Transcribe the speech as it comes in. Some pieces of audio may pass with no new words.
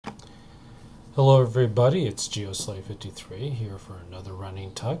Hello everybody, it's GeoSlave53 here for another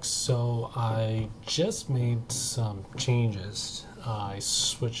running tux. So I just made some changes. I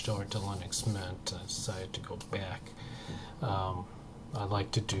switched over to Linux Mint. I decided to go back. I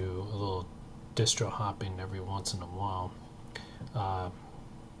like to do a little distro hopping every once in a while.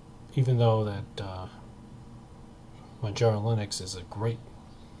 Even though that Manjaro Linux is a great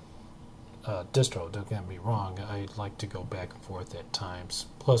distro, don't get me wrong, I like to go back and forth at times.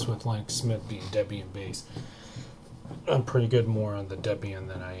 Plus, with Linux Mint being Debian based, I'm pretty good more on the Debian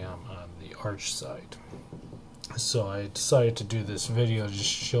than I am on the Arch side. So I decided to do this video to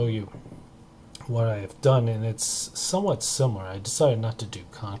just show you what I have done, and it's somewhat similar. I decided not to do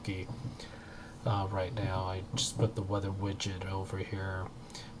Conky right now. I just put the weather widget over here,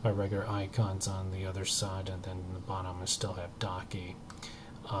 my regular icons on the other side, and then in the bottom I still have Docky.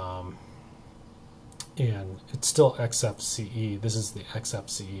 And it's still XFCE. This is the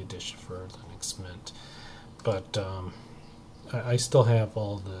XFCE edition for Linux Mint. But I still have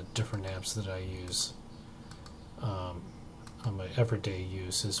all the different apps that I use on my everyday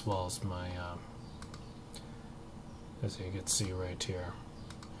use, as well as my, as you can see right here.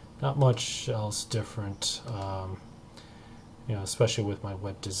 Not much else different, you know, especially with my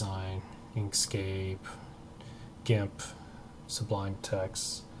web design, Inkscape, GIMP, Sublime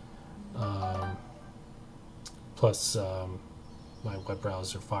Text. Plus my web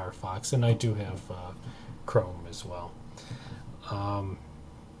browser Firefox, and I do have Chrome as well.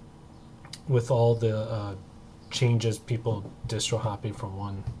 With all the changes, people distro hopping from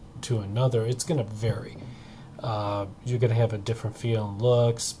one to another, it's going to vary. You're going to have a different feel and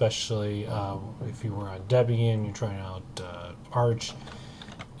look, especially if you were on Debian, you're trying out Arch,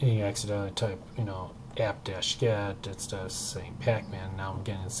 and you accidentally type, you know, app-get instead of saying Pacman. Now I'm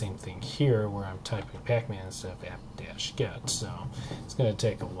getting the same thing here where I'm typing Pacman instead of app-get, so it's going to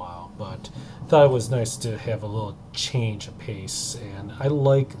take a while, but I thought it was nice to have a little change of pace. And I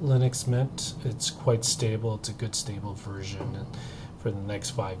like Linux Mint. It's quite stable. It's a good stable version for the next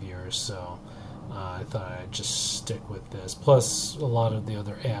 5 years, so I thought I'd just stick with this. Plus, a lot of the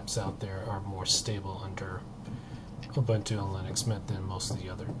other apps out there are more stable under Ubuntu and Linux Mint than most of the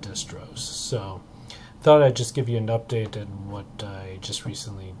other distros. So thought I'd just give you an update on what I just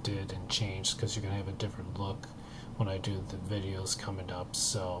recently did and changed, because you're going to have a different look when I do the videos coming up.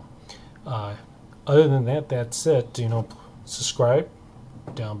 So other than that, that's it. You know, subscribe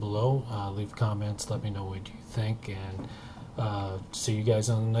down below, leave comments, let me know what you think, and see you guys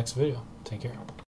on the next video. Take care.